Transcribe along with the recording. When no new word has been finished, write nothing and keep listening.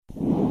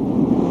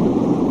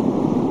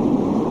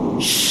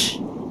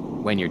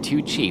when you're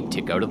too cheap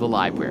to go to the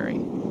library.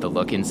 The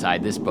look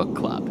inside this book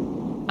club.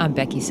 I'm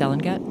Becky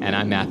Sellengut. And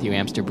I'm Matthew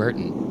Amster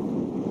Burton.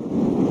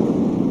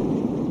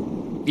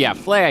 Yeah,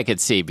 Flay I could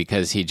see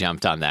because he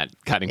jumped on that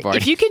cutting board.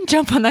 If you can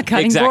jump on that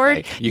cutting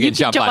board, you can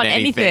jump on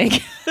anything.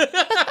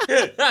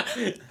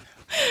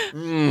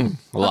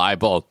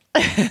 Libel.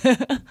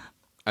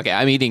 Okay,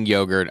 I'm eating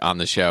yogurt on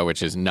the show,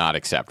 which is not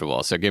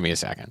acceptable, so give me a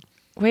second.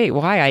 Wait,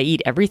 why? I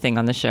eat everything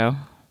on the show.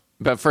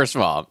 But first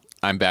of all,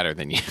 I'm better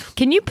than you.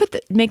 Can you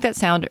make that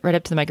sound right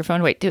up to the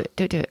microphone? Wait, do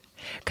it.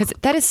 Because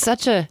that is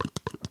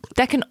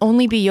that can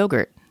only be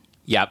yogurt.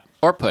 Yep,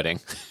 or pudding.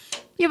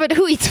 Yeah, but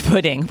who eats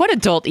pudding? What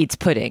adult eats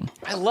pudding?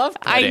 I love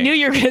pudding. I knew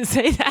you were going to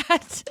say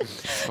that.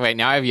 Wait,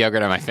 now I have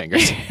yogurt on my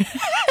fingers.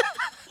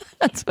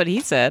 That's what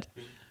he said.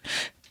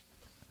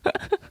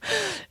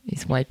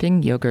 He's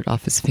wiping yogurt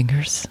off his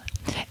fingers.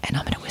 And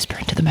I'm going to whisper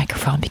into the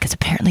microphone because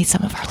apparently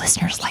some of our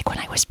listeners like when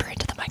I whisper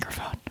into the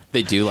microphone.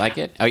 They do like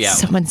it? Oh, yeah.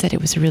 Someone said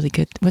it was really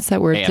good. What's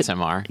that word?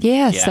 ASMR?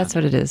 Yes, yeah. That's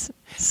what it is.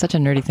 Such a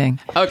nerdy thing.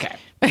 Okay.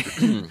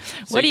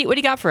 What do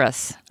you got for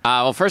us?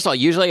 Well, first of all,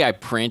 usually I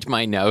print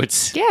my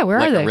notes. Yeah, where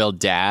are they? Like a real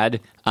dad.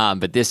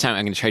 But this time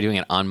I'm going to try doing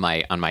it on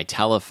my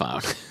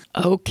telephone.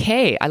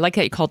 Okay. I like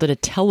that you called it a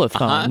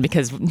telephone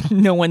because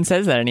no one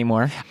says that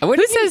anymore.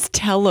 Who says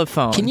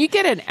telephone? Can you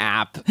get an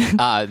app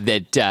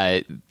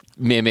that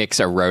mimics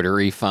a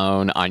rotary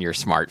phone on your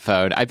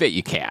smartphone? I bet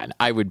you can.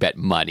 I would bet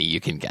money you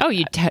can get. Oh,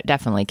 you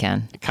definitely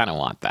can. I kind of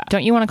want that.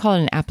 Don't you want to call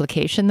it an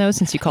application, though,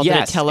 since you called it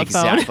a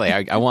telephone? Yes, exactly.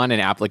 I want an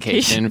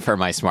application for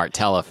my smart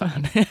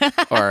telephone,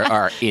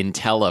 or in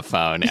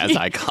telephone, as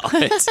I call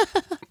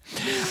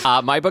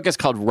it. My book is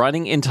called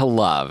Running into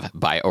Love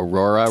by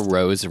Aurora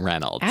Rose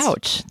Reynolds.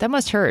 Ouch. That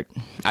must hurt.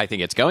 I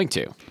think it's going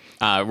to.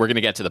 We're going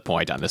to get to the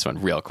point on this one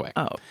real quick.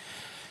 Oh.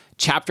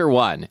 Chapter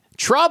 1,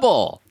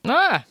 Trouble!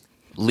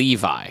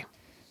 Levi.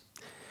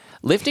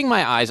 Lifting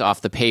my eyes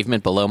off the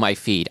pavement below my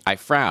feet, I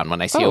frown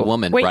when I see a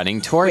woman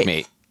running toward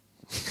me.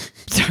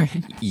 Sorry.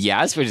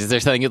 Yes? Is there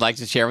something you'd like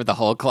to share with the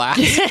whole class?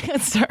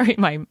 Sorry.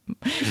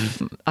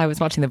 I was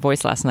watching The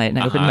Voice last night and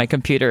I opened my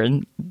computer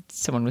and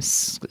someone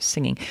was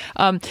singing.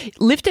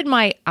 Lifted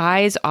my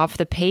eyes off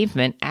the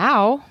pavement.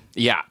 Ow.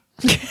 Yeah.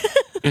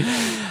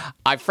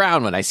 I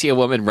frown when I see a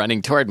woman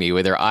running toward me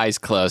with her eyes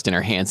closed and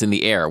her hands in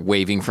the air,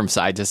 waving from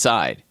side to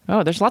side.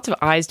 Oh, there's lots of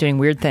eyes doing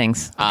weird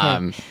things.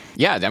 Okay.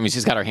 Yeah, I mean,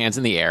 she's got her hands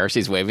in the air.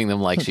 She's waving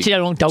them like she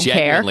don't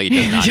genuinely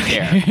does not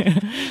care.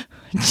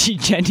 She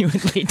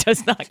genuinely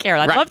does not care.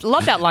 I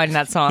love that line in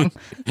that song.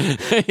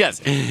 Yes.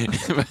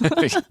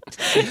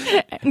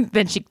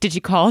 Then did she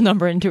call a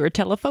number into her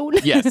telephone?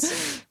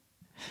 Yes.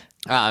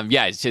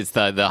 Yeah, it's just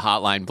the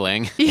hotline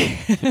bling.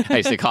 I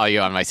used to call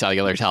you on my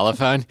cellular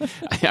telephone.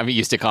 I mean, you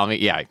used to call me.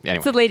 Yeah, anyway.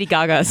 It's a Lady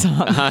Gaga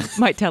song.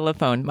 My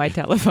telephone.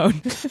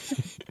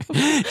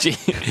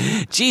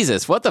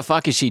 Jesus, what the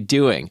fuck is she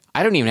doing?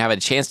 I don't even have a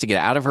chance to get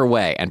out of her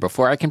way. And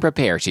before I can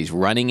prepare, she's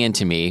running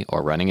into me,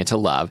 or running into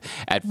love,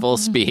 at full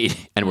speed.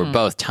 And we're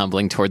both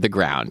tumbling toward the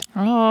ground.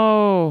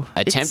 Oh.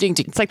 It's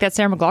like that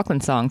Sarah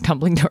McLachlan song,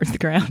 Tumbling Towards the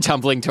Ground.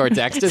 Tumbling Towards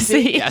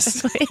Ecstasy?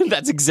 Yes.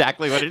 That's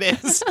exactly what it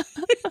is.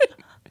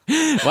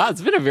 Wow,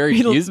 it's been a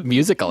very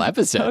musical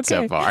episode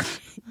so far.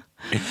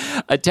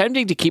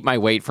 Attempting to keep my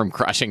weight from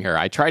crushing her,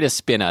 I try to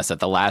spin us at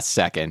the last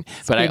second,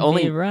 but I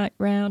only right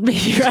round like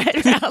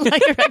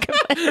a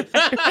record.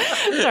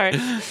 Sorry,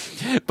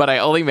 but I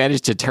only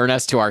managed to turn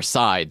us to our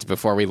sides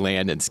before we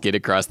land and skid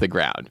across the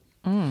ground.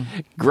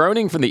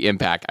 Groaning from the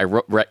impact,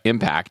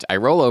 I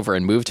roll over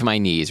and move to my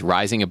knees,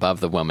 rising above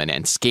the woman,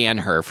 and scan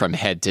her from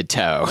head to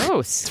toe.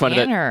 Oh,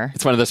 scan her.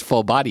 It's one of those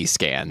full body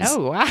scans.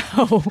 Oh,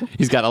 wow.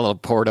 He's got a little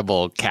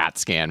portable CAT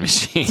scan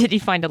machine. Did he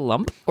find a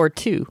lump or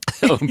two?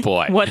 Oh,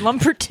 boy. One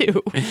lump or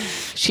two?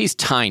 She's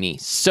tiny,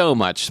 so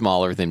much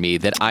smaller than me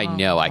that I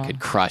know I could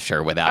crush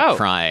her without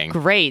crying.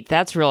 Great.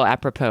 That's real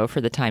apropos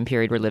for the time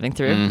period we're living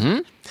through. Mm-hmm.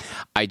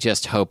 I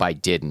just hope I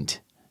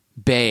didn't.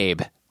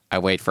 Babe. I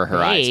wait for her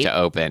eyes to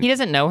open. He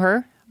doesn't know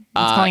her?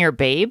 He's calling her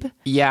babe?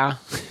 Yeah.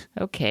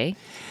 Okay.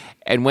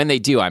 And when they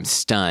do, I'm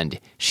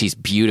stunned. She's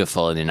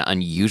beautiful in an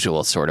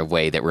unusual sort of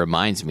way that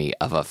reminds me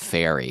of a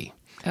fairy.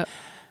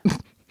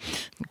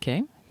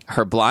 Okay.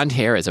 Her blonde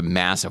hair is a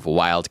mass of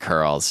wild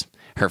curls.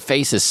 Her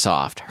face is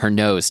soft, her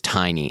nose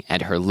tiny,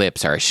 and her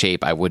lips are a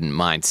shape I wouldn't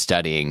mind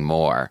studying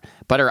more.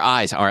 But her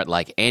eyes aren't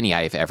like any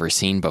I've ever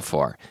seen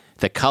before.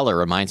 The color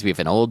reminds me of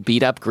an old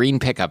beat-up green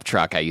pickup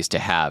truck I used to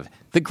have.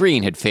 The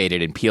green had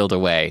faded and peeled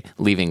away,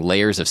 leaving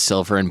layers of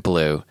silver and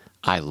blue.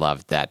 I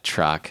loved that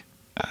truck.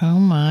 Oh,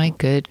 my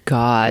good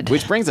God.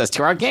 Which brings us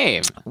to our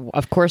game.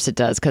 Of course it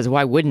does, because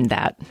why wouldn't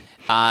that?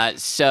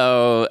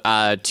 So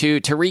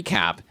to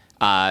recap,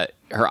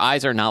 her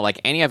eyes are not like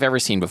any I've ever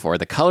seen before.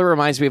 The color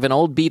reminds me of an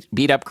old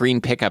beat-up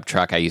green pickup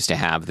truck I used to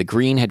have. The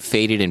green had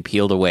faded and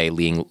peeled away,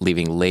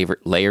 leaving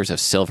layers of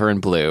silver and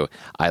blue.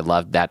 I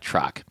loved that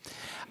truck.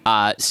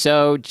 I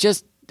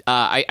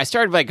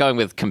started by going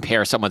with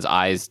compare someone's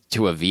eyes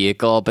to a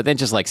vehicle, but then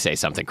just like say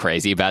something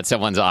crazy about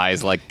someone's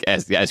eyes, like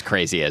as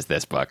crazy as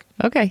this book.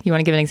 Okay. You want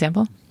to give an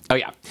example? Oh,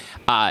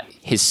 yeah.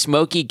 His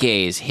smoky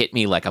gaze hit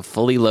me like a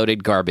fully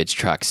loaded garbage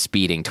truck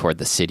speeding toward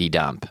the city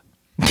dump.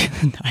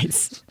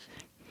 Nice.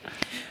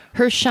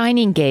 Her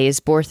shining gaze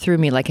bore through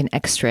me like an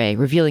X-ray,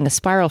 revealing a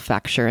spiral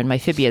fracture in my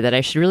fibia that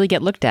I should really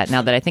get looked at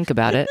now that I think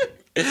about it.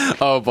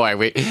 Oh,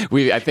 boy.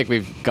 I think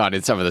we've gone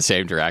in some of the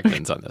same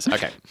directions on this.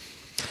 Okay.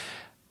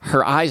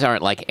 Her eyes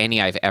aren't like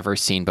any I've ever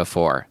seen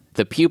before.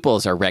 The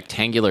pupils are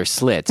rectangular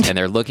slits, and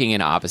they're looking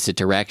in opposite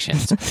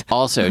directions.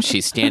 Also,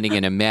 she's standing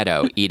in a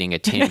meadow eating a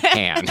tin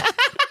can.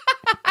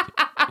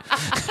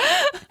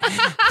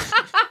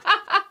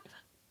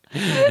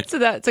 So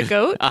that's a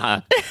goat?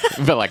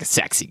 But like a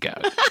sexy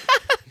goat.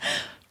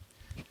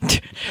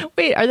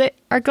 Wait,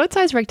 are goat's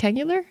eyes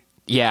rectangular?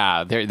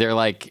 Yeah, they're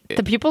like...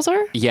 The pupils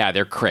are? Yeah,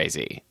 they're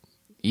crazy.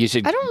 You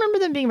should I don't remember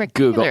them being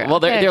rectangular. Google. Well,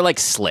 they're like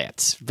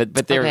slits, but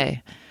they're...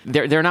 Okay.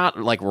 They're not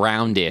like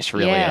roundish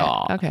really at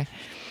all. Okay.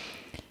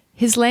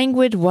 His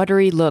languid,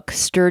 watery look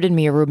stirred in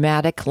me a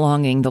rheumatic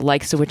longing, the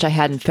likes of which I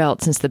hadn't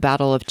felt since the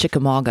Battle of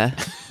Chickamauga.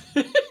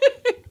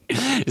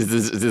 This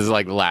is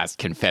like the last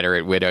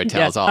Confederate widow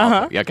tells all.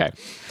 Uh-huh. Okay.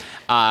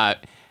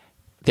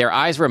 Their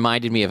eyes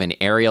reminded me of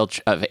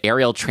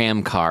aerial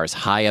tram cars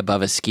high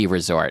above a ski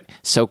resort,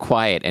 so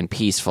quiet and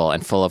peaceful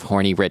and full of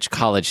horny rich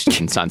college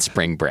students on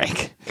spring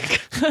break.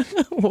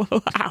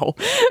 Wow.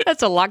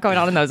 That's a lot going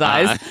on in those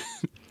eyes.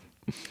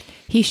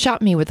 He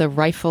shot me with a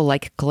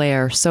rifle-like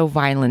glare so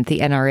violent the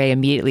NRA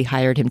immediately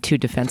hired him 2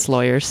 defense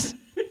lawyers.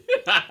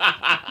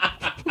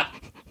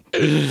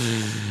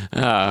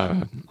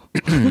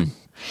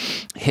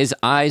 His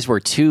eyes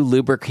were 2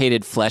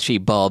 lubricated fleshy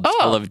bulbs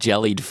full of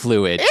jellied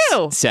fluid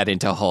set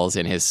into holes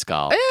in his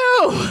skull.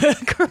 Ew!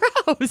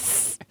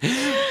 Gross!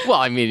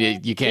 Well, I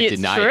mean, you can't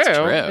deny it's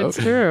true. It's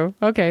true.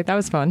 Okay, that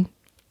was fun.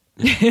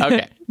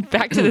 Okay.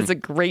 Back to this, a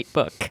great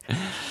book.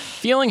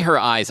 Feeling her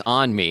eyes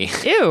on me...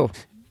 Ew!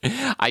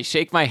 I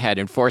shake my head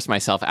and force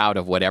myself out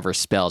of whatever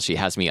spell she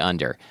has me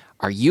under.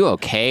 Are you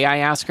okay? I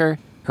ask her.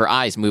 Her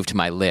eyes move to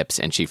my lips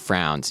and she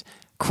frowns.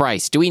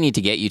 Christ, do we need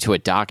to get you to a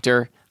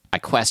doctor? I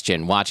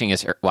question, watching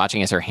as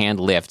her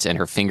hand lifts and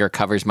her finger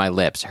covers my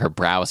lips, her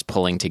brows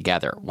pulling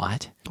together.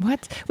 What?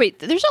 Wait,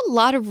 there's a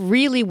lot of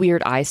really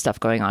weird eye stuff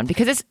going on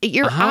because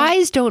your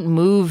eyes don't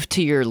move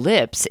to your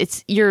lips.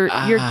 It's your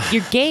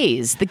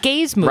gaze. The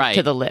gaze moves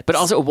to the lips. But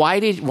also, why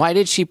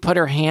did she put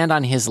her hand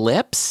on his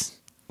lips?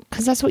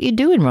 Because that's what you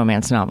do in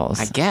romance novels.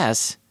 I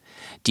guess.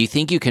 Do you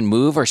think you can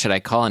move or should I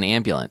call an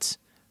ambulance?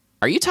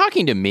 Are you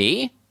talking to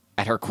me?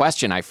 At her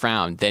question, I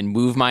frowned, then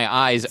moved my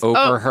eyes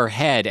over her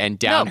head and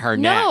down her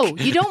neck. No,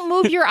 you don't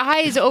move your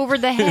eyes over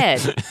the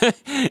head.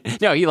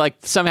 No, he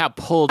somehow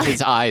pulled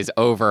his eyes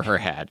over her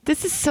head.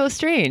 This is so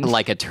strange.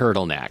 Like a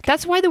turtleneck.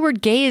 That's why the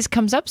word gaze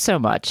comes up so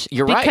much.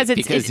 You're right.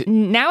 Because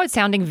now it's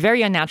sounding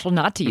very unnatural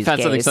not to use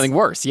gaze. Something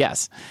worse,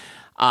 yes.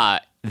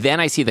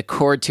 Then I see the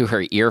cord to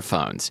her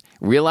earphones.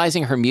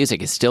 Realizing her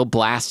music is still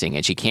blasting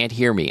and she can't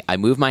hear me, I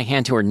move my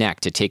hand to her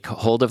neck to take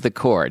hold of the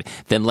cord,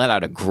 then let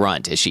out a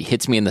grunt as she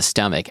hits me in the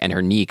stomach and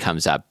her knee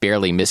comes up,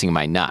 barely missing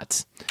my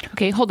nuts.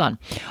 Okay, hold on.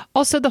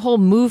 Also, the whole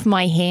move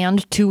my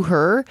hand to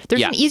her,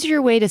 there's an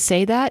easier way to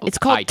say that. It's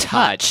called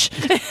touch.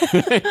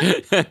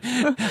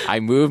 I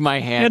move my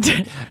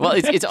hand. Well,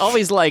 it's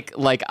always like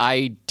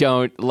I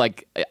don't,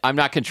 like, I'm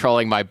not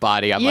controlling my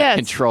body. I'm like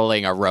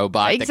controlling a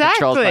robot that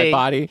controls my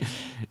body.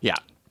 Yeah.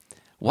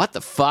 What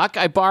the fuck?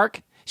 I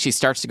bark. She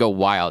starts to go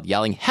wild,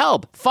 yelling,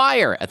 "Help!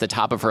 Fire!" at the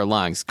top of her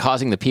lungs,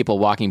 causing the people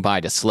walking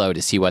by to slow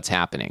to see what's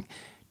happening.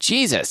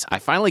 Jesus! I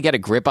finally get a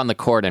grip on the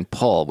cord and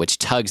pull, which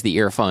tugs the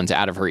earphones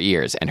out of her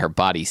ears, and her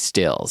body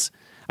stills.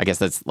 I guess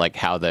that's like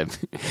how the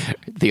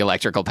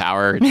electrical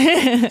power...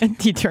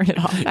 You turn it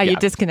off. You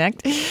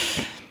disconnect.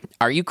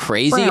 Are you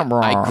crazy?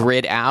 I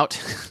grit out.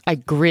 I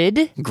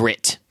grid?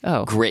 Grit.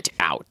 Oh. Grit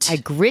out. I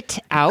grit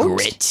out?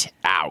 Grit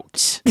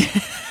out.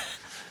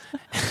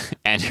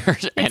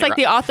 It's like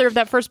the author of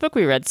that first book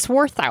we read,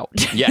 Swarth out.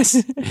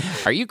 Yes.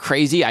 Are you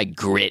crazy? I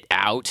grit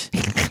out.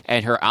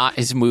 And her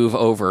eyes move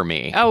over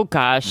me. Oh,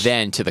 gosh.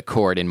 Then to the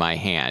cord in my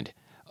hand.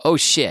 Oh,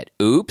 shit.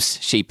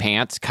 Oops, she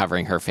pants,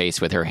 covering her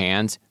face with her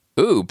hands.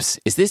 Oops,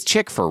 is this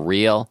chick for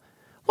real?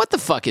 What the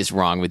fuck is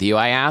wrong with you,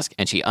 I ask,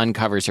 and she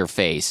uncovers her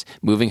face,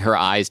 moving her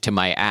eyes to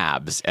my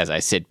abs as I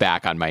sit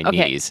back on my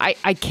knees.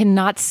 I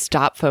cannot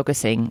stop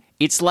focusing.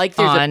 It's like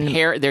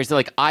there's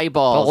like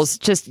eyeballs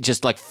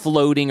just like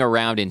floating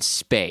around in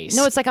space.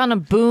 No, it's like on a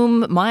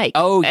boom mic.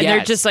 Oh, and they're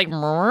just like...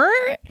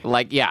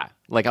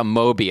 Like a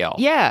mobile.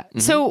 Yeah. Mm-hmm.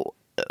 So,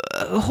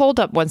 hold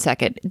up one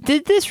second.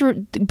 Did this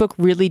book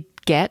really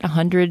get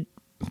 100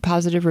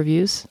 positive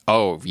reviews?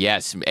 Oh,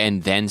 yes,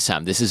 and then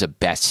some. This is a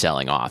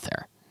best-selling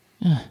author.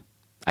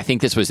 I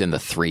think this was in the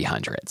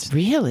 300s.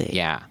 Really?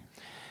 Yeah.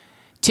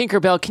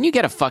 Tinkerbell, can you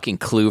get a fucking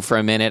clue for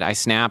a minute? I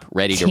snap,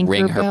 ready to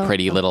wring her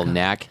pretty little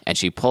neck, and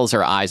she pulls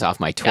her eyes off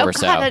my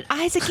torso. Oh, God,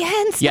 eyes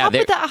again. Stop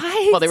with the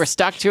eyes. Well, they were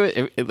stuck to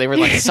it. They were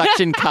like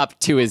suction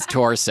cupped to his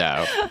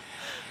torso.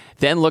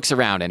 Then looks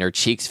around, and her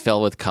cheeks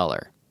fill with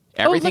color.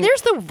 Everything... Oh,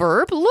 there's the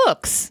verb,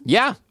 looks.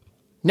 Yeah.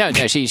 No,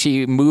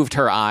 she moved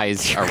her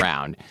eyes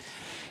around.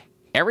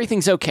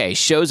 Everything's okay.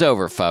 Show's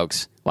over,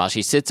 folks. While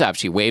she sits up,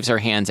 she waves her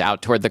hands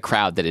out toward the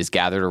crowd that is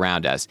gathered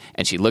around us,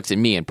 and she looks at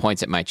me and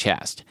points at my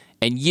chest.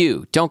 And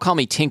you, don't call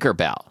me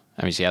Tinkerbell.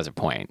 I mean, she has a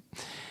point.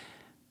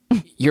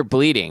 You're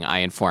bleeding, I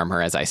inform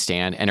her as I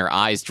stand, and her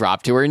eyes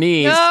drop to her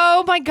knees.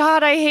 Oh my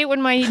God, I hate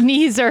when my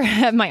knees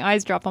my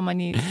eyes drop on my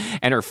knees.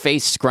 And her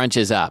face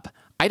scrunches up.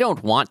 I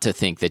don't want to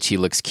think that she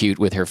looks cute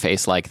with her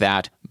face like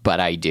that, but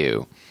I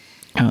do.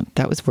 Oh,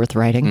 that was worth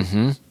writing.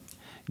 Mm-hmm.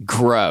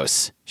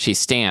 Gross. She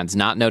stands,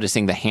 not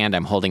noticing the hand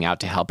I'm holding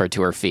out to help her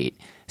to her feet.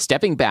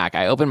 Stepping back,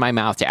 I open my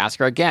mouth to ask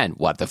her again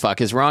what the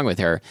fuck is wrong with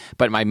her,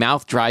 but my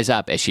mouth dries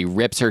up as she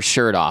rips her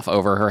shirt off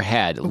over her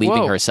head,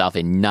 leaving herself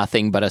in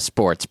nothing but a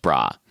sports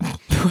bra.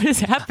 What is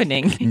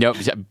happening? No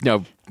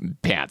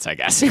pants, I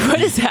guess.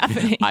 What is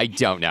happening? I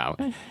don't know.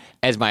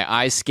 As my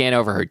eyes scan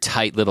over her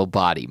tight little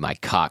body, my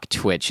cock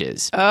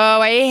twitches.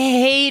 Oh, I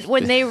hate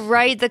when they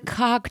write the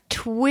cock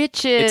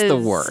twitches. It's the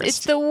worst.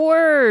 It's the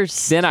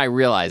worst. Then I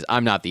realize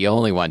I'm not the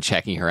only one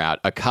checking her out.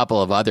 A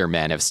couple of other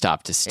men have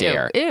stopped to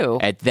stare. Ew.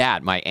 At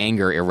that, my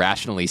anger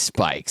irrationally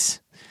spikes.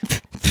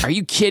 Are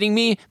you kidding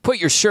me? Put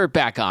your shirt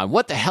back on.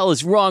 What the hell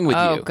is wrong with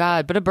you? Oh,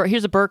 God. But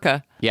here's a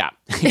burqa. Yeah,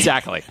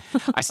 exactly.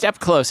 I step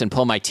close and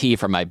pull my tea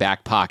from my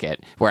back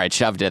pocket where I'd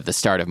shoved it at the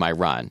start of my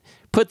run.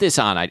 Put this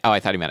on. I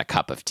thought he meant a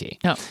cup of tea.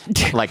 No.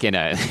 Like in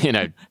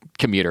a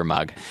commuter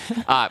mug.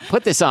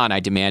 Put this on,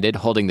 I demanded,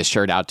 holding the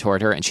shirt out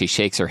toward her, and she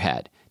shakes her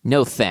head.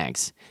 No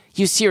thanks.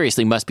 You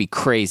seriously must be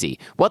crazy.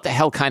 What the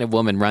hell kind of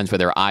woman runs with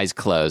her eyes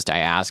closed, I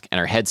ask, and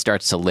her head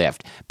starts to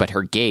lift, but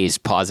her gaze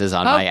pauses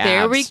on my abs.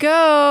 There we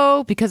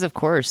go. Because, of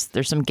course,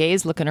 there's some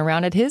gays looking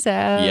around at his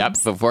abs.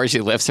 Yep, before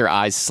she lifts her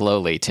eyes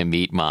slowly to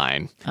meet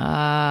mine.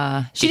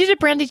 She did a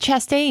Brandy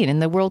Chastain in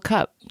the World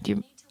Cup.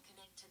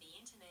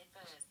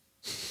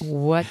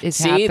 What is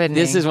happening?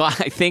 This is why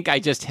I think I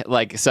just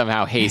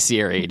somehow hey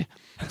Siri'd.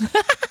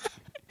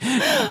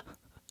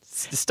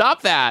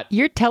 Stop that.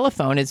 Your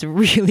telephone is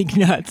really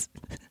nuts.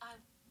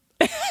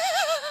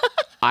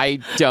 I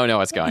don't know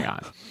what's going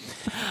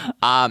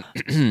on.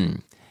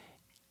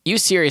 You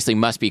seriously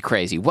must be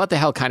crazy. What the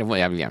hell kind of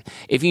way?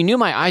 If you knew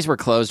my eyes were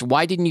closed,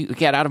 why didn't you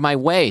get out of my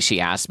way? She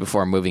asked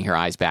before moving her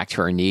eyes back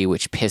to her knee,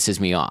 which pisses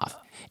me off.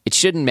 It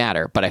shouldn't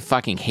matter, but I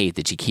fucking hate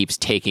that she keeps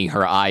taking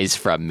her eyes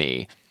from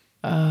me.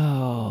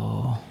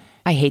 Oh,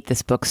 I hate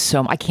this book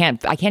so much. I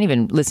can't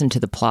even listen to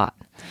the plot.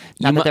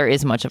 Not that there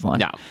is much of one.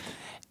 No.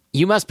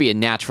 You must be a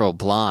natural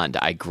blonde,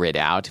 I grit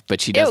out,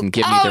 but she doesn't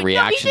give me the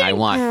reaction I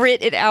want.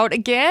 Grit it out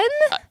again?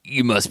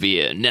 You must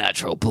be a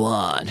natural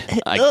blonde,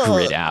 I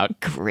grit out.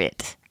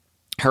 Grit.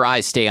 Her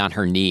eyes stay on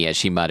her knee as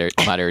she mutters.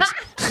 Stop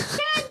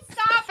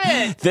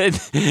it.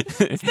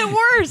 It's the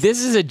worst.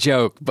 This is a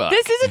joke book.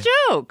 This is a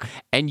joke.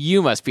 And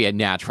you must be a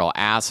natural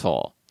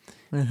asshole.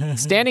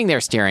 Standing there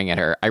staring at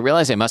her, I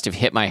realize I must have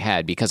hit my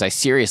head because I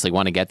seriously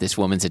want to get this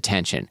woman's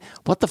attention.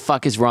 What the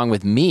fuck is wrong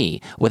with me?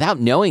 Without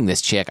knowing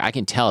this chick, I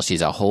can tell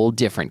she's a whole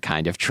different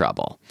kind of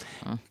trouble.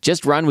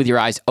 Just run with your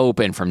eyes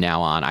open from now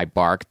on, I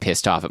bark,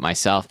 pissed off at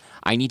myself.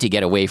 I need to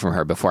get away from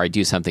her before I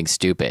do something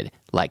stupid,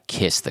 like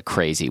kiss the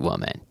crazy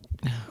woman.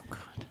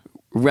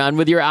 Run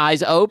with your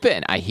eyes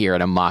open, I hear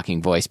in a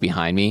mocking voice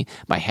behind me.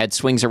 My head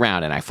swings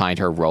around and I find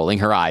her rolling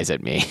her eyes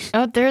at me.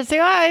 Oh, there's the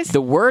eyes. The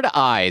word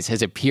eyes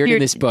has appeared in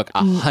this book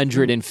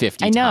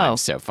 150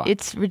 times so far.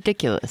 It's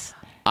ridiculous.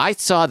 I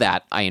saw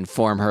that, I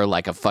inform her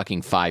like a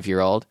fucking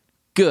 5-year-old.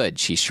 Good,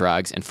 she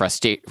shrugs, and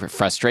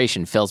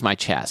frustration fills my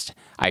chest.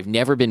 I've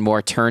never been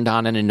more turned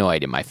on and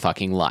annoyed in my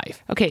fucking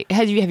life. Okay,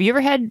 have you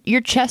ever had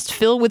your chest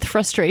fill with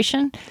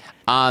frustration?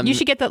 You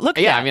should get that look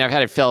at. Yeah, I mean, I've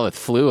had it filled with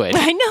fluid.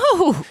 I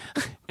know.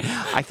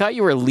 I thought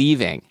you were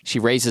leaving. She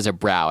raises a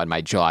brow and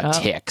my jaw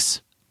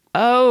ticks.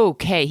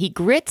 Okay, he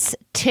grits,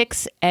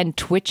 ticks, and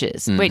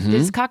twitches. Wait, does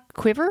his cock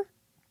quiver?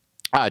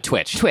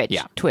 Twitch.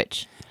 Yeah.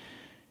 Twitch.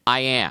 I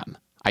am.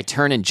 I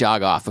turn and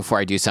jog off before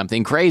I do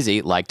something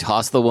crazy, like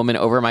toss the woman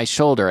over my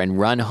shoulder and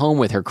run home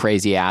with her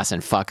crazy ass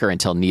and fuck her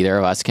until neither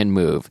of us can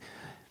move.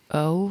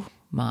 Oh,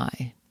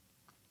 my.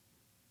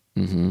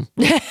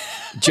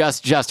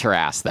 Just her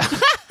ass, though.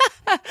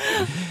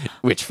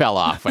 Which fell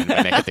off when they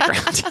hit the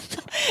ground.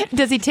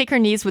 Does he take her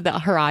knees with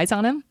her eyes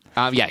on him?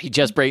 Yeah, he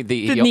just break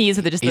the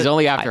knees with he's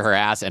only after her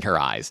ass and her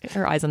eyes.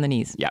 Her eyes on the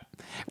knees. Yeah.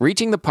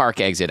 Reaching the park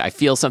exit, I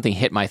feel something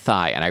hit my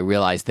thigh, and I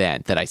realize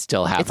then that I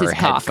still have her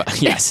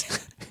headphones.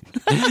 Yes.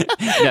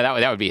 No,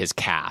 that would be his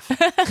calf.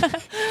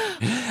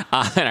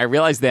 And I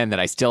realize then that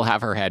I still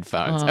have her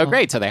headphones. Oh,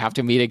 great. So they have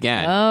to meet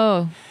again.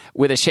 Oh.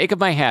 With a shake of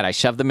my head, I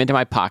shove them into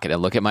my pocket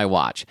and look at my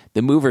watch.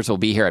 The movers will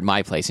be here at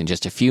my place in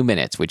just a few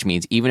minutes, which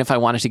means even if I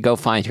wanted to go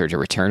find her to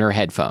return her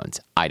headphones,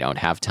 I don't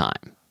have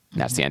time.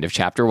 That's the end of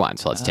chapter 1,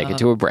 so let's take it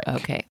to a break.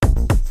 Okay.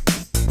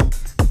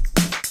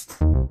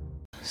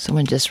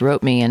 Someone just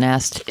wrote me and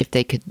asked if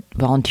they could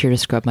volunteer to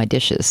scrub my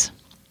dishes.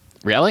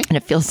 Really? And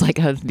it feels like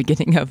the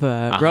beginning of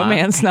a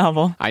romance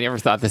novel. I never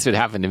thought this would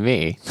happen to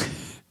me.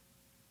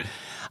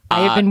 I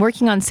have been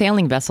working on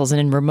sailing vessels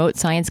and in remote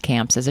science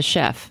camps as a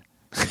chef.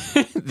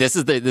 This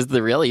is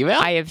the real email?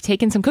 I have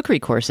taken some cookery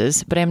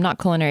courses, but I am not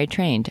culinary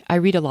trained. I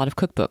read a lot of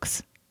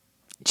cookbooks.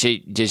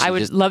 I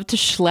would love to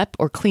schlep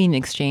or clean in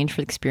exchange for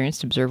the experience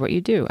to observe what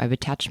you do. I've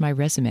attached my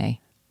resume.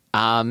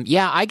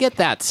 Yeah, I get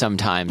that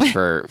sometimes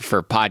for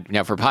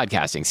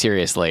podcasting.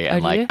 Seriously,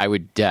 and do you? I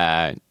would.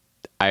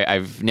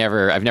 I've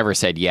never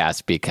said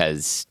yes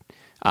because.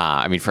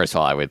 I mean, first of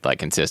all, I would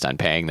insist on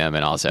paying them,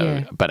 and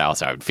also, but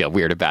also I would feel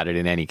weird about it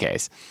in any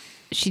case.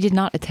 She did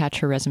not attach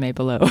her resume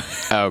below.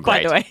 Oh,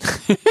 By great!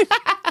 the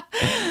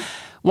way,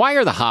 why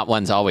are the hot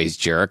ones always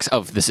jerks?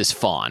 Oh, this is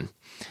Fawn.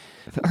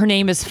 her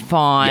name is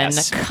Fawn.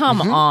 Yes.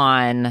 Come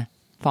on,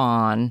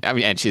 Fawn. I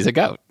mean, and she's a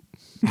goat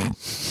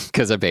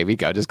because a baby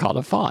goat is called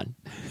a fawn.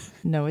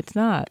 No, it's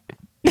not.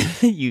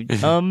 You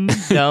dumb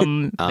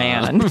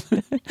man.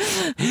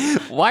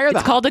 Why are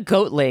It's called a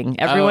goatling.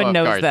 Everyone of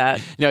knows course.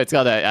 that. No, it's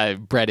called a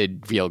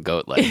breaded veal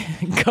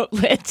goatlet.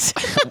 Goatlets.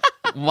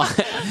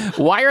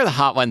 Why are the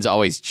hot ones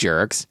always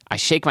jerks? I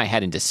shake my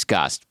head in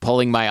disgust,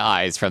 pulling my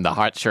eyes from the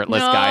hot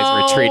shirtless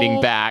guys retreating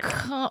back.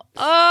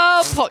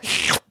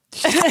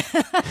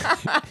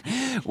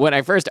 When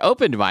I first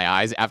opened my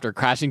eyes after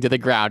crashing to the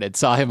ground and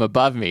saw him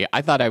above me,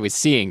 I thought I was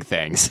seeing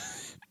things.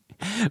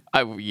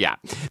 Yeah.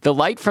 The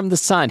light from the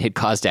sun had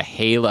caused a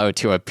halo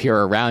to appear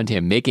around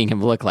him, making him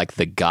look like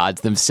the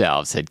gods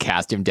themselves had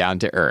cast him down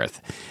to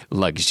earth.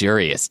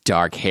 Luxurious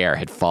dark hair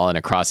had fallen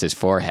across his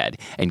forehead,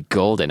 and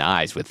golden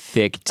eyes with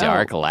thick,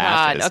 dark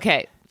lashes. God.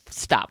 Okay,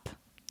 stop.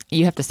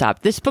 You have to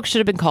stop. This book should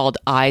have been called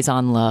Eyes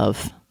on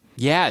Love.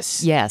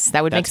 Yes. Yes,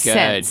 that would That's make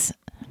good. sense.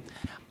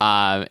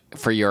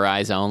 For your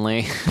eyes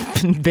only.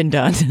 Been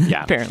done,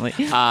 Yeah. apparently.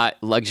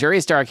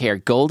 Luxurious dark hair,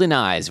 golden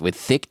eyes with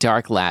thick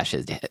dark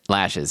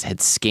lashes had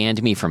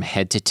scanned me from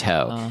head to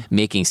toe,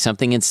 making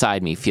something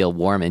inside me feel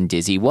warm and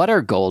dizzy. What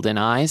are golden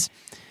eyes?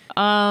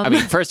 I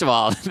mean, first of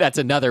all, that's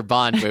another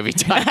Bond movie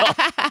title.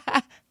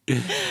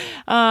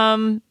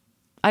 I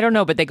don't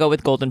know, but they go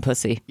with golden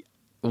pussy.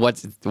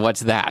 What's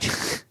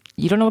that?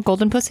 You don't know what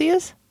golden pussy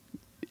is?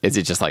 Is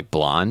it just like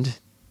blonde?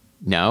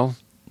 No?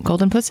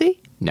 Golden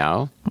pussy?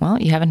 No?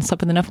 Well, you haven't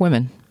slept with enough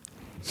women.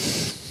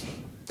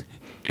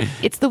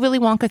 It's the Willy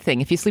Wonka thing.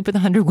 If you sleep with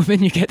 100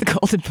 women, you get the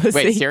golden pussy.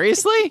 Wait,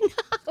 seriously?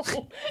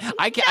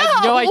 I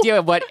have no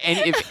idea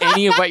if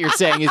any of what you're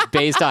saying is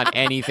based on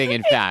anything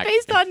in fact.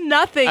 Based on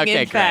nothing, Okay, in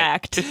great.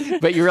 fact.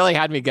 But you really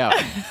had me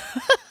going.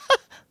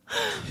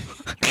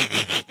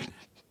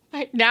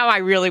 Now I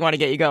really want to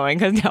get you going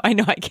because now I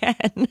know I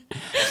can.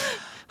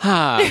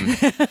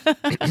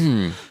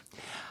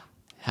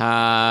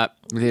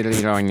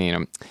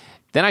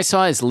 Then I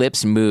saw his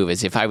lips move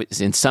as if I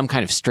was in some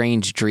kind of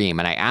strange dream,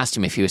 and I asked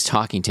him if he was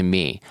talking to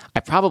me.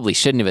 I probably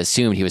shouldn't have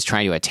assumed he was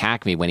trying to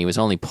attack me when he was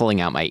only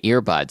pulling out my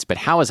earbuds, but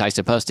how was I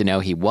supposed to know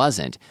he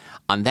wasn't?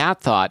 On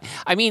that thought,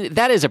 I mean,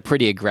 that is a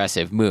pretty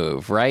aggressive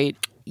move, right?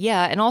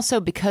 Yeah, and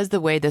also because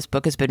the way this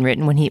book has been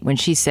written, when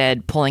she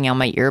said pulling out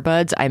my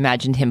earbuds, I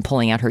imagined him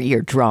pulling out her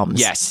eardrums.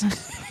 Yes.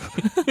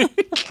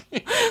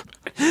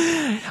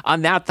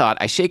 On that thought,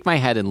 I shake my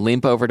head and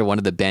limp over to one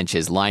of the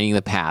benches lining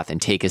the path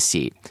and take a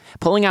seat.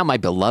 Pulling out my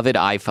beloved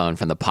iPhone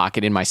from the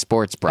pocket in my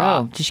sports bra.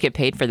 Oh, did she get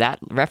paid for that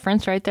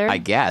reference right there? I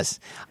guess.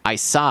 I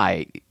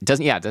sigh.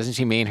 Doesn't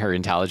she mean her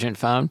intelligent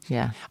phone?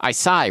 Yeah. I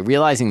sigh,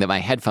 realizing that my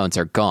headphones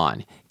are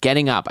gone.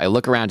 Getting up, I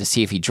look around to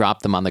see if he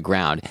dropped them on the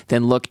ground,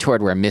 then look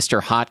toward where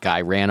Mr. Hot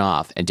Guy ran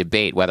off and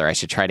debate whether I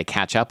should try to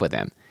catch up with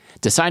him.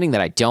 Deciding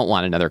that I don't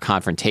want another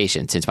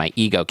confrontation since my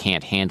ego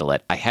can't handle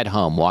it, I head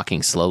home,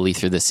 walking slowly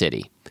through the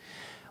city.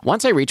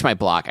 Once I reach my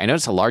block, I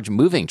notice a large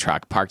moving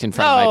truck parked in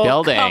front of my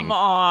building. Come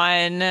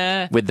on.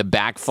 With the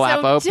back flap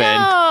So open.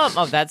 dumb.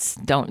 Oh,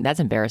 that's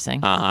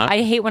embarrassing. Uh-huh.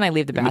 I hate when I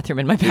leave the bathroom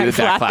and my The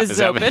back flap is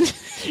open.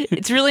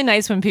 It's really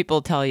nice when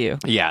people tell you.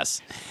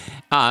 Yes.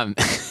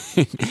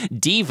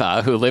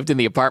 Diva, who lived in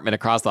the apartment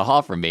across the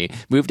hall from me,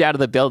 moved out of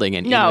the building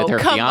and in with her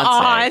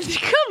fiance.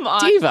 Come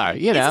on. Diva,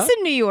 you know. Is this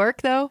in New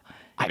York, though?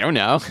 I don't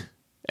know.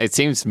 It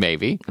seems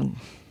maybe.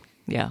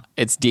 Yeah.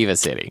 It's Diva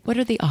City. What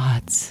are the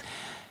odds?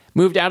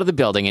 Moved out of the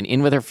building and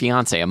in with her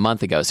fiance a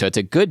month ago, so it's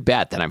a good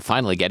bet that I'm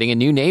finally getting a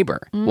new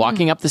neighbor.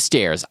 Walking up the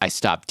stairs, I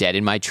stop dead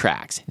in my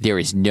tracks. There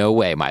is no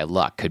way my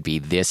luck could be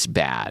this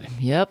bad.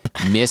 Yep.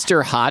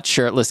 Mr. Hot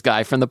Shirtless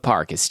Guy from the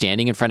park is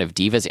standing in front of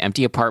Diva's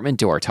empty apartment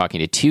door talking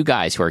to two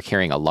guys who are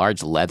carrying a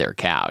large leather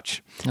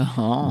couch.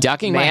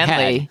 Ducking my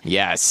Manly. head.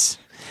 Yes.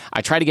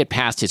 I try to get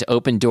past his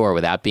open door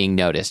without being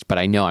noticed, but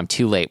I know I'm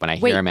too late when I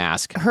hear him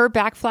ask. Her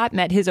back flap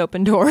met his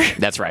open door.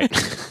 That's right.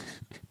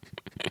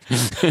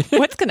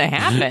 What's going to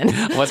happen?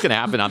 What's going to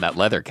happen on that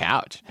leather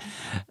couch?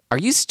 Are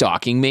you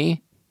stalking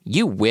me?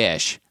 You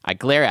wish. I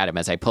glare at him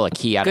as I pull a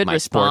key out of my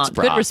sports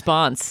bra. Good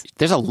response.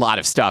 There's a lot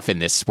of stuff in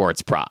this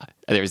sports bra.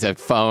 There's a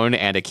phone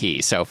and a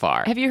key so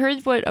far. Have you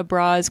heard what a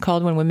bra is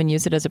called when women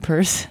use it as a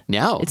purse?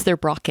 No. It's their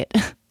brocket.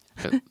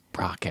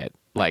 Rocket.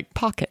 Like,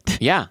 Pocket.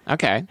 yeah,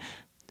 okay.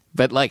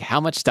 But like, how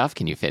much stuff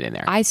can you fit in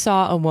there? I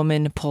saw a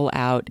woman pull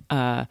out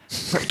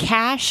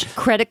cash,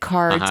 credit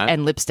cards,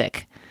 and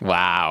lipstick.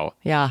 Wow.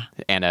 Yeah.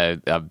 And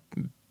a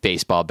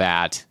baseball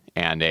bat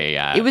and a...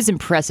 It was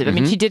impressive. I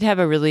mean, she did have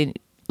a really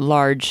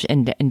large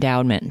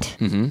endowment,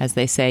 as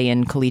they say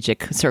in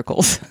collegiate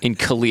circles. In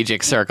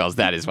collegiate circles,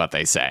 that is what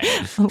they say.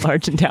 A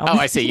large endowment. Oh,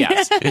 I see.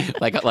 Yes,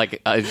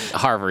 like a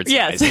Harvard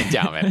size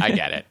endowment. I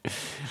get it.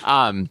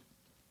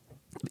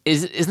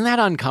 Isn't that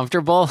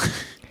uncomfortable?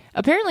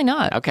 Apparently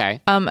not. Okay.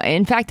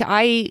 In fact,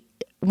 I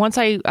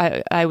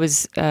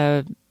was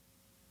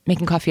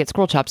making coffee at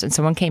Squirrel Chops, and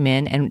someone came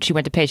in and she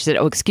went to pay. She said,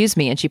 "Oh, excuse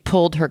me," and she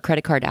pulled her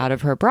credit card out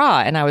of her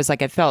bra, and I was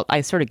like,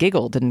 I sort of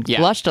giggled and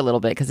blushed a little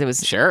bit because it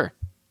was Sure.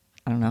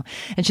 I don't know.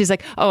 And she's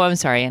like, "Oh, I'm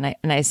sorry," and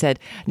I said,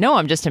 "No,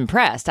 I'm just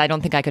impressed. I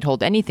don't think I could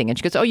hold anything." And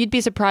she goes, "Oh, you'd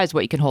be surprised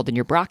what you can hold in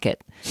your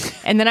brocket."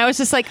 And then I was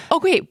just like, "Oh,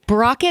 wait,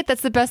 brocket?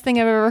 That's the best thing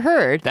I've ever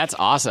heard." That's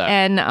awesome.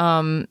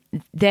 And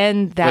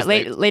then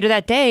later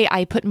that day,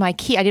 I put my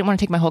key. I didn't want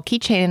to take my whole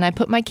keychain, and I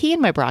put my key in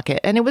my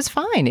brocket, and it was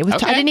fine. It was.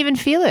 Okay. I didn't even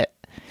feel it.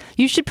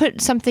 You should put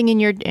something in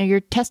your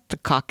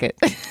testicocket.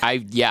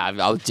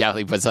 I'll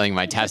definitely put something in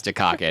my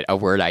testicocket. A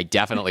word I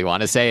definitely want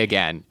to say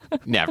again.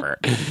 Never.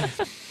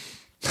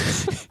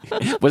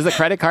 Was the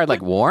credit card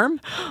like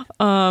warm?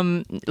 A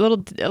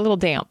little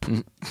damp.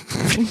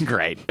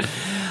 Great.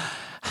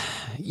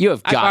 You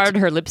have I got. borrowed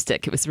her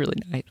lipstick. It was really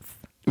nice.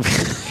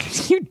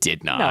 You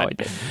did not. No, I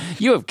didn't.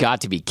 You have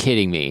got to be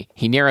kidding me.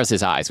 He narrows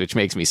his eyes, which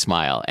makes me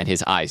smile, and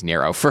his eyes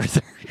narrow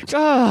further.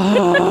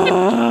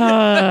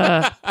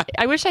 I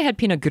wish I had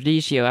Pinot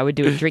Grigio. I would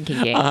do a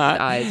drinking game with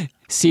eyes.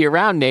 See you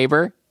around,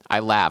 neighbor. I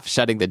laugh,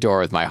 shutting the door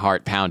with my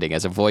heart pounding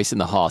as a voice in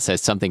the hall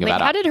says something Wait,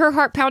 about. how did her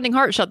heart-pounding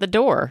heart shut the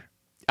door?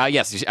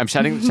 Yes, I'm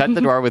shutting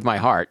the door with my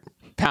heart,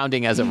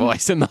 pounding as a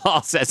voice in the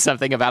hall says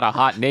something about a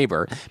hot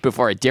neighbor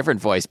before a different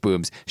voice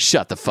booms,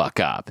 "Shut the fuck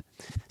up."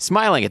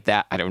 Smiling at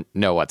that, I don't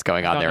know what's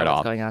going on there at all.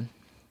 What's going on?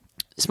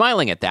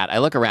 Smiling at that, I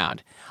look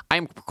around.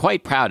 I'm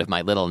quite proud of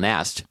my little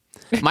nest.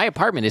 My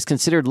apartment is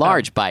considered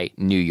large by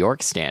New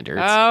York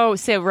standards. Oh,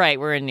 so right,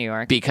 we're in New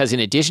York. Because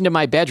in addition to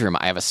my bedroom,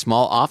 I have a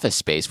small office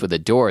space with a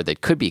door that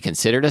could be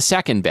considered a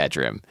second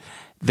bedroom.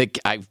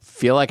 I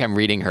feel like I'm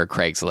reading her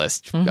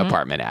Craigslist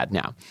apartment ad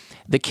now.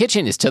 The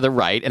kitchen is to the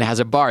right and has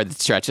a bar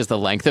that stretches the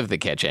length of the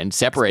kitchen,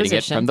 separating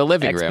it from the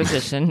living room.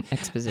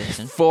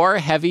 Exposition. 4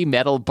 heavy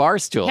metal bar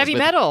stools. Heavy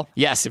metal.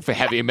 Yes, for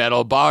heavy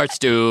metal bar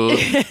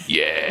stools.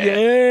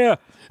 Yeah.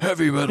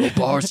 Heavy metal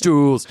bar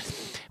stools.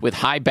 With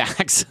high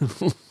backs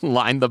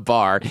line the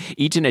bar,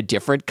 each in a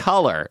different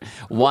color.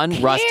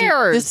 One rusty.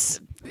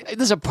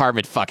 This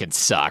apartment fucking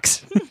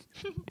sucks.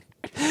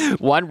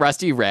 One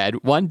rusty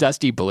red, one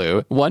dusty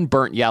blue, one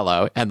burnt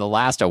yellow, and the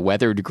last a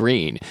weathered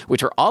green,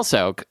 which are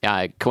also,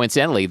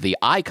 coincidentally, the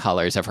eye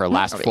colors of her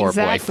last 4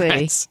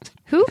 boyfriends.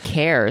 Who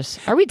cares?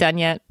 Are we done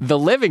yet? The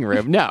living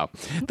room, no.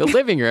 The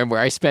living room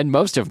where I spend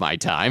most of my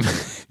time.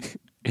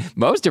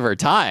 Most of her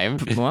time.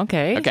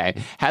 Okay. Okay.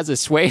 Has a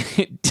suede.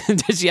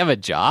 Does she have a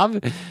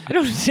job? I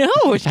don't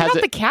know. She's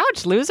off the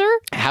couch, loser.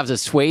 Has a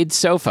suede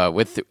sofa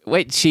with.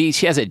 Wait, she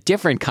has a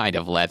different kind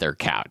of leather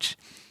couch.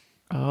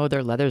 Oh,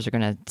 their leathers are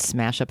going to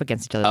smash up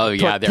against each other. Oh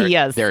yeah,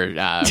 tortillas.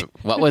 they're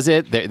what was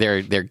it?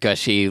 They're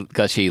gushy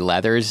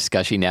leathers,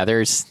 gushy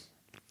nethers.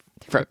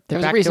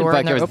 There's a reason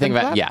I was thinking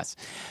about. Yes,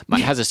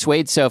 has a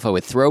suede sofa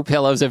with throw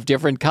pillows of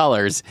different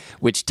colors,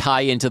 which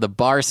tie into the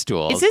bar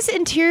stools. Is this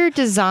interior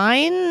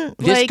design?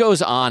 This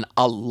goes on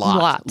a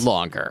lot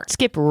longer.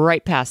 Skip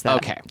right past that.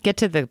 Okay, get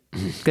to the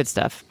good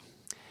stuff.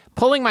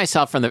 Pulling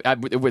myself from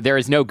the there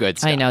is no good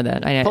stuff. I know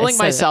that. Pulling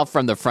myself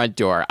from the front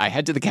door, I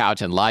head to the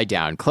couch and lie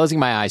down, closing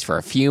my eyes for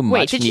a few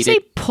Wait, did you say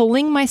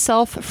pulling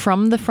myself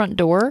from the front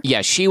door?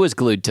 Yeah, she was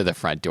glued to the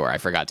front door. I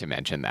forgot to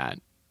mention that.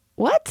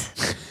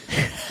 What?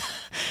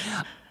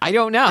 I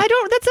don't know.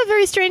 That's a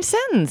very strange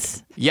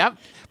sentence. Yep.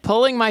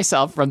 Pulling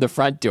myself from the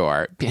front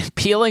door,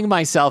 peeling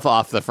myself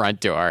off the front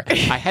door,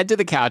 I head to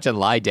the couch and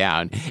lie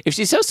down. If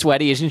she's so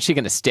sweaty, isn't she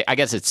going to stay? I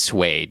guess it's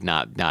suede,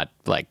 not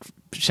like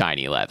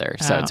shiny leather,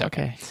 so it's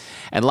okay.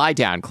 And lie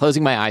down,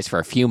 closing my eyes for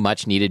a few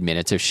much-needed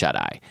minutes of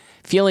shut-eye.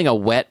 Feeling a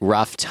wet,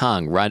 rough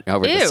tongue run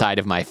over the side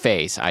of my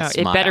face, I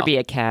smile. It better be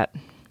a cat.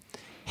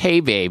 Hey,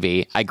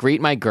 baby. I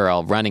greet my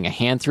girl, running a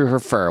hand through her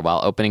fur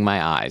while opening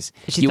my eyes.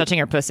 She's touching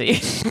her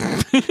pussy.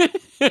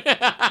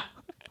 I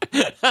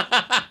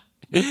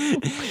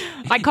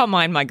call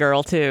mine my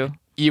girl, too.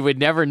 You would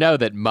never know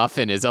that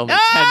Muffin is only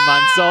 10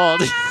 months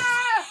old,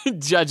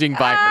 judging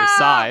by her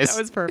size.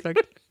 That was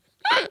perfect.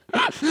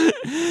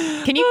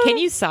 Can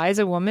you size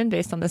a woman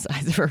based on the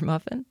size of her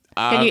muffin?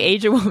 Can you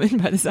age a woman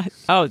by the size?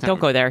 Oh, don't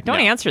go there. Don't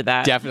answer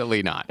that.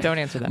 Definitely not. Don't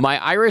answer that. My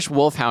Irish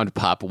Wolfhound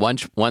pup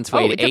once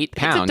weighed 8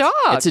 pounds. It's a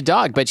dog. It's a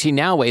dog, but she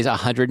now weighs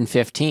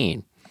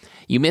 115.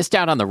 You missed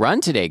out on the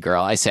run today,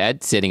 girl, I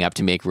said, sitting up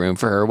to make room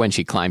for her when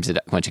she climbs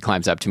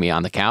up to me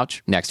on the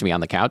couch, next to me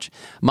on the couch.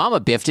 Mama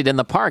biffed it in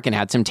the park and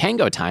had some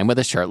tango time with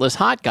a shirtless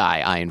hot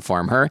guy, I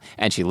inform her,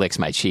 and she licks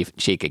my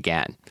cheek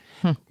again.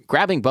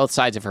 Grabbing both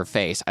sides of her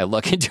face, I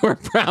look into her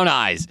brown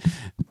eyes.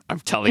 I'm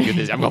telling you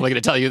this. I'm only going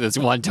to tell you this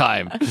one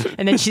time.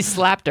 And then she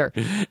slapped her.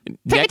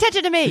 Pay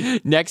attention to me.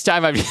 Next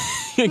time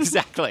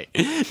exactly.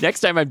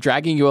 Next time I'm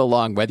dragging you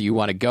along, whether you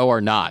want to go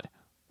or not.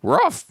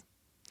 Rough.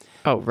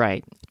 Oh,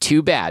 right.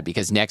 Too bad,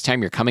 because next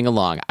time you're coming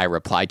along, I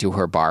reply to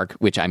her bark,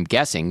 which I'm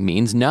guessing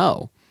means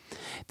no.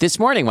 This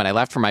morning, when I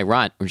left for my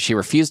run, she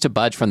refused to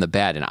budge from the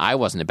bed, and I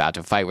wasn't about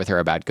to fight with her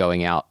about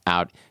going out.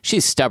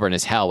 She's stubborn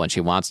as hell when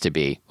she wants to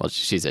be. Well,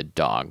 she's a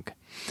dog.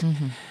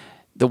 Mm-hmm.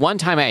 The one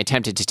time I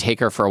attempted to take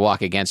her for a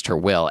walk against her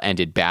will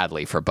ended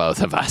badly for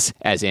both of us,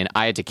 as in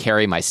I had to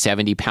carry my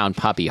 70-pound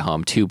puppy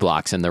home 2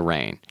 blocks in the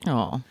rain.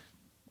 Oh.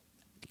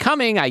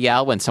 Coming, I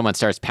yell when someone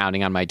starts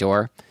pounding on my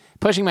door.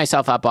 Pushing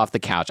myself up off the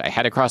couch, I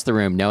head across the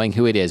room, knowing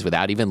who it is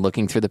without even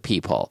looking through the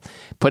peephole.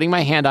 Putting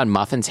my hand on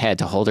Muffin's head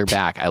to hold her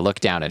back, I look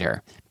down at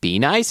her. Be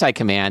nice, I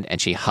command, and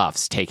she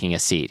huffs, taking a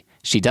seat.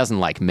 She doesn't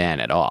like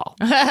men at all.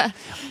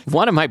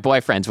 One of my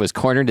boyfriends was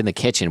cornered in the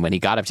kitchen when he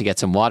got up to get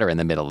some water in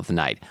the middle of the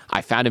night.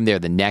 I found him there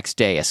the next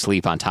day,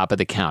 asleep on top of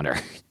the counter.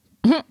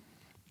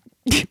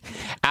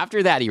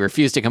 After that, he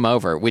refused to come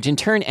over, which in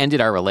turn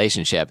ended our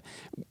relationship,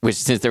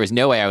 since there was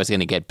no way I was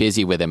going to get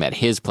busy with him at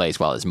his place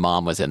while his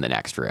mom was in the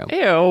next room.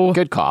 Ew.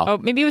 Good call. Oh,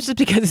 maybe it was just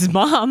because his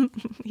mom,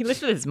 he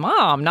lived with his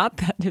mom, not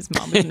that his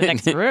mom was in the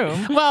next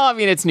room. Well, I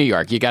mean, it's New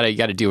York. You got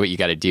to do what you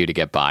got to do to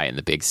get by in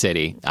the big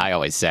city, I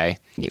always say.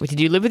 Did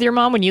you live with your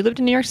mom when you lived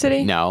in New York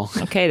City? No.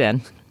 Okay,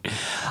 then.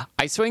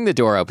 I swing the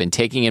door open,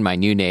 taking in my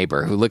new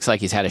neighbor, who looks like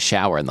he's had a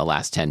shower in the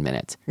last 10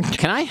 minutes.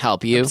 Can I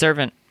help you?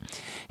 Observant.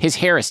 His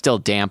hair is still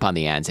damp on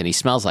the ends, and he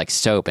smells like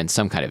soap and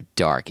some kind of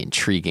dark,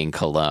 intriguing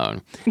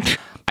cologne.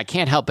 I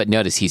can't help but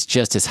notice he's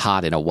just as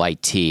hot in a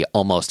white tee,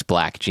 almost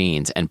black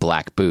jeans, and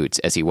black boots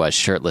as he was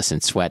shirtless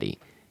and sweaty.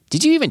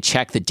 Did you even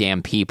check the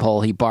damn peephole,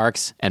 he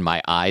barks, and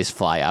my eyes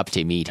fly up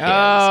to meet his. Oh.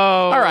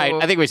 All right,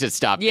 I think we should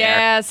stop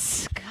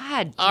Yes.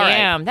 God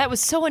damn. Right. That was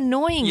so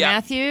annoying,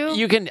 Matthew.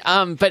 You can,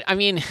 but I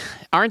mean,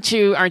 aren't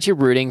you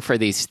rooting for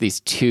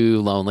these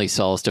 2 lonely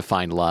souls to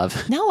find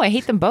love? No, I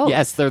hate them both.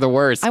 Yes, they're the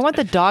worst. I want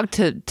the dog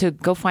to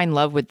go find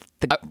love with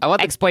the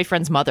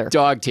ex-boyfriend's mother.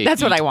 Dog to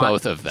That's eat what I want.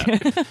 Both of them.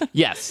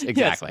 Yes,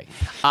 exactly.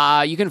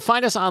 Yes. You can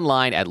find us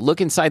online at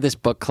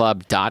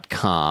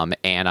lookinsidethisbookclub.com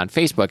and on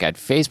Facebook at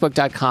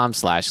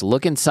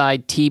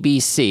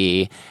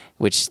facebook.com/lookinsidetbc,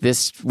 which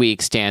this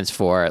week stands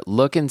for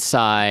Look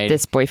Inside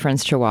This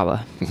Boyfriend's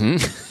Chihuahua. Mm-hmm.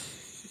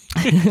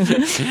 What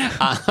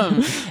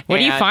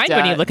do you find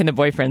when you look in the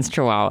boyfriend's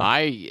chihuahua?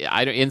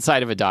 I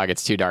inside of a dog,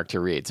 it's too dark to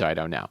read, so I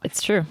don't know.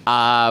 It's true.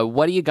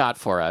 What do you got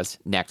for us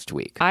next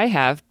week? I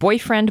have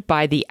Boyfriend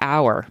by the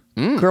Hour.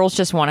 Girls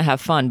Just Want to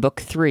Have Fun,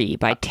 Book 3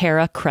 by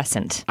Tara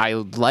Crescent. I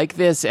like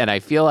this, and I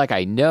feel like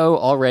I know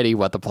already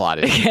what the plot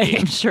is. Okay,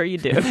 I'm sure you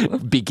do.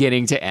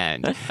 Beginning to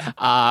end.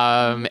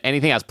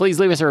 Anything else? Please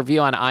leave us a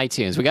review on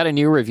iTunes. We got a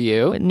new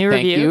review.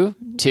 Thank you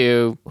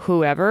to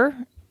whoever.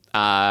 No,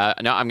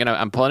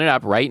 I'm pulling it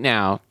up right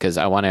now because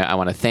I want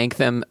to thank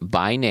them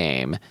by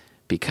name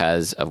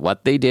because of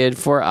what they did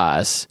for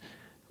us,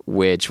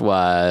 which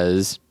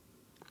was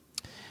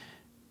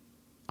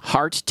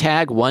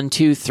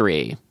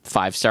HeartTag123,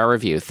 5-star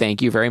review.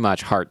 Thank you very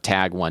much,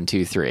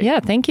 HeartTag123. Yeah,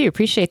 thank you.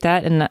 Appreciate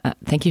that, and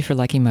thank you for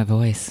liking my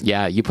voice.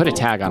 Yeah, you put a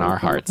tag on our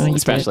hearts,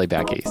 especially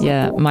Becky's.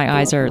 Yeah, my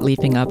eyes are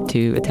leaping up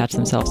to attach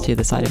themselves to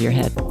the side of your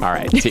head. All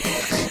right.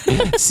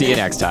 See you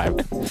next time.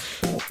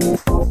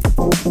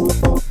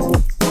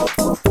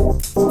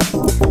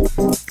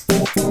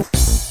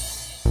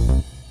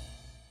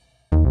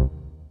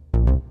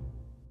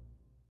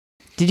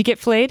 Did you get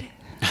flayed?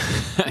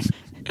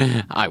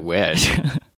 I wish.